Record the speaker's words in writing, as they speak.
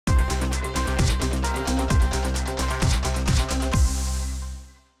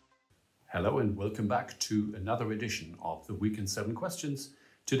Hello and welcome back to another edition of the Week in 7 Questions,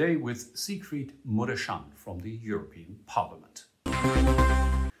 today with Siegfried Mureșan from the European Parliament.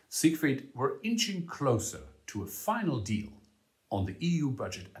 Siegfried, we're inching closer to a final deal on the EU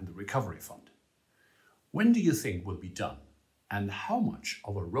budget and the Recovery Fund. When do you think will be done, and how much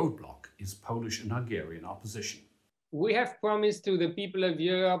of a roadblock is Polish and Hungarian opposition? We have promised to the people of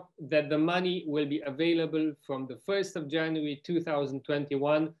Europe that the money will be available from the 1st of January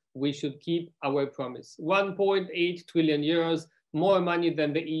 2021. We should keep our promise. 1.8 trillion euros, more money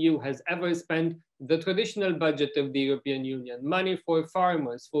than the EU has ever spent, the traditional budget of the European Union, money for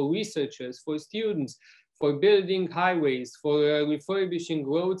farmers, for researchers, for students, for building highways, for refurbishing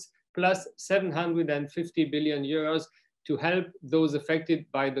roads, plus 750 billion euros to help those affected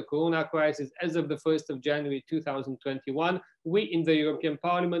by the corona crisis as of the 1st of January 2021. We in the European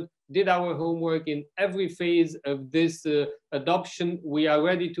Parliament did our homework in every phase of this adoption. We are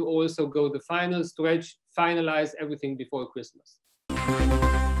ready to also go the final stretch, finalize everything before Christmas.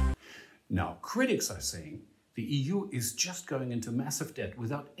 Now, critics are saying the EU is just going into massive debt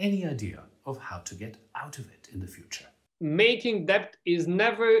without any idea of how to get out of it in the future. Making debt is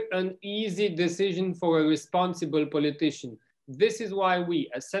never an easy decision for a responsible politician. This is why we,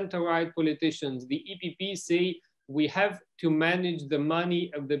 as center-right politicians, the EPP, say we have to manage the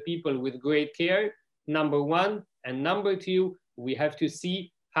money of the people with great care, number one. And number two, we have to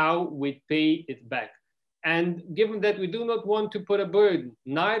see how we pay it back. And given that we do not want to put a burden,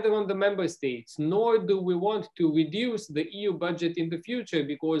 neither on the member states, nor do we want to reduce the EU budget in the future,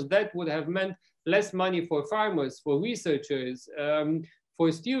 because that would have meant less money for farmers, for researchers,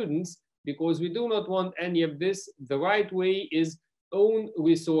 for students, because we do not want any of this. The right way is own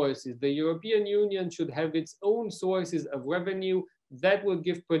resources. The European Union should have its own sources of revenue that will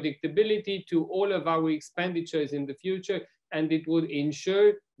give predictability to all of our expenditures in the future, and it would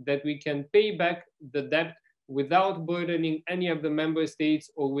ensure that we can pay back the debt without burdening any of the member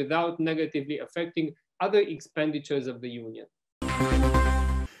states or without negatively affecting other expenditures of the Union.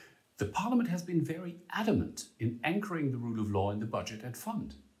 The Parliament has been very adamant in anchoring the rule of law in the budget and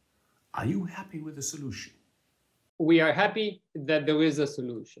fund. Are you happy with the solution? We are happy that there is a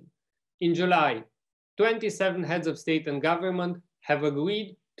solution. In July, 27 heads of state and government have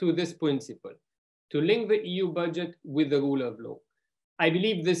agreed to this principle, to link the EU budget with the rule of law. I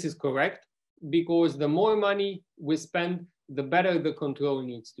believe this is correct, because the more money we spend, the better the control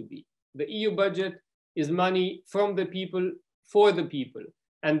needs to be. The EU budget is money from the people, for the people.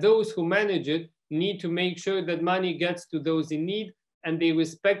 And those who manage it need to make sure that money gets to those in need and they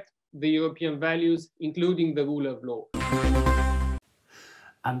respect the European values, including the rule of law.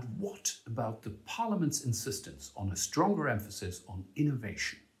 And what about the Parliament's insistence on a stronger emphasis on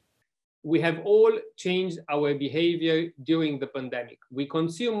innovation? We have all changed our behavior during the pandemic. We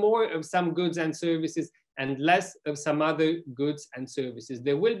consume more of some goods and services and less of some other goods and services.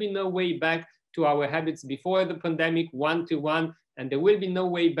 There will be no way back to our habits before the pandemic, one-to-one, and there will be no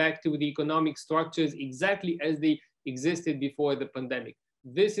way back to the economic structures exactly as they existed before the pandemic.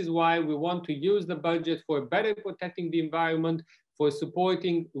 This is why we want to use the budget for better protecting the environment, for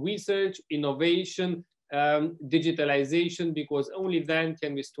supporting research, innovation, digitalization, because only then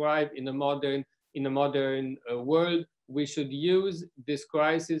can we strive in a modern world. We should use this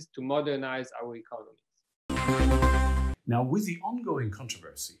crisis to modernize our economies. Now, with the ongoing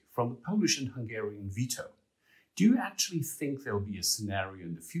controversy from the Polish and Hungarian veto, do you actually think there will be a scenario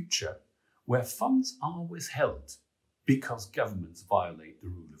in the future where funds are withheld because governments violate the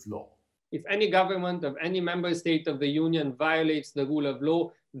rule of law? If any government of any member state of the Union violates the rule of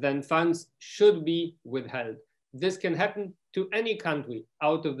law, then funds should be withheld. This can happen to any country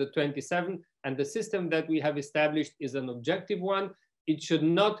out of the 27, and the system that we have established is an objective one. It should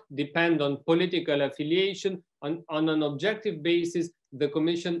not depend on political affiliation. On an objective basis, the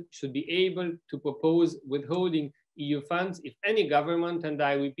Commission should be able to propose withholding EU funds if any government, and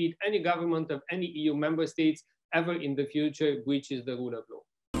I repeat, any government of any EU member states ever in the future breaches the rule of law.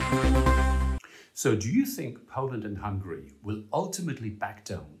 So do you think Poland and Hungary will ultimately back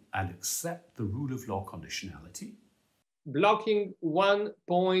down and accept the rule of law conditionality? Blocking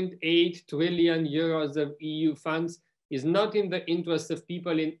 1.8 trillion euros of EU funds is not in the interest of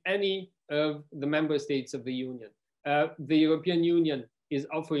people in any of the member states of the Union. The European Union is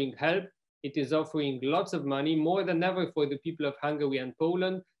offering help. It is offering lots of money, more than ever, for the people of Hungary and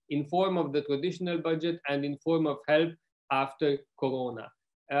Poland, in form of the traditional budget and in form of help after Corona.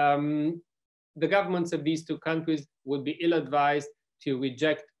 The governments of these two countries would be ill-advised to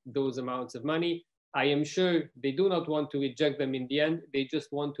reject those amounts of money. I am sure they do not want to reject them in the end. They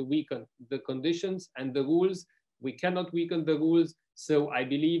just want to weaken the conditions and the rules We cannot weaken the rules. So I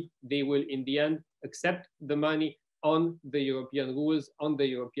believe they will, in the end, accept the money on the European rules, on the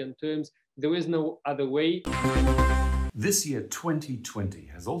European terms. There is no other way. This year, 2020,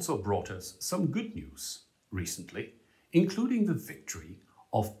 has also brought us some good news recently, including the victory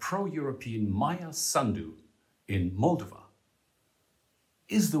of pro-European Maia Sandu in Moldova.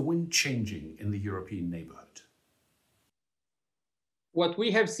 Is the wind changing in the European neighborhood? What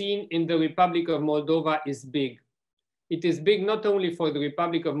we have seen in the Republic of Moldova is big. It is big not only for the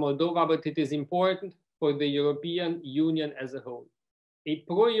Republic of Moldova, but it is important for the European Union as a whole. A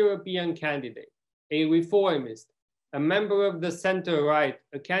pro-European candidate, a reformist, a member of the center-right,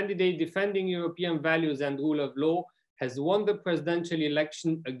 a candidate defending European values and rule of law, has won the presidential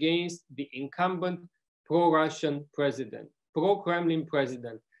election against the incumbent pro-Russian president, pro-Kremlin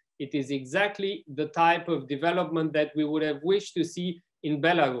president. It is exactly the type of development that we would have wished to see in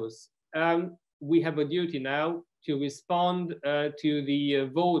Belarus. We have a duty now to respond to the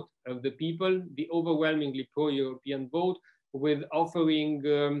vote of the people, the overwhelmingly pro-European vote, with offering,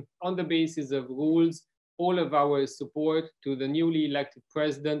 on the basis of rules, all of our support to the newly elected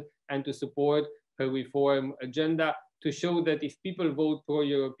president and to support her reform agenda, to show that if people vote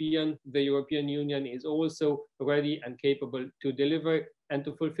pro-European, the European Union is also ready and capable to deliver and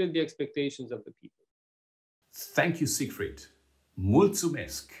to fulfill the expectations of the people. Thank you, Siegfried.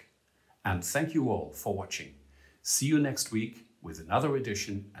 Mulțumesc. And thank you all for watching. See you next week with another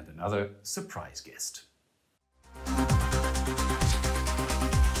edition and another surprise guest.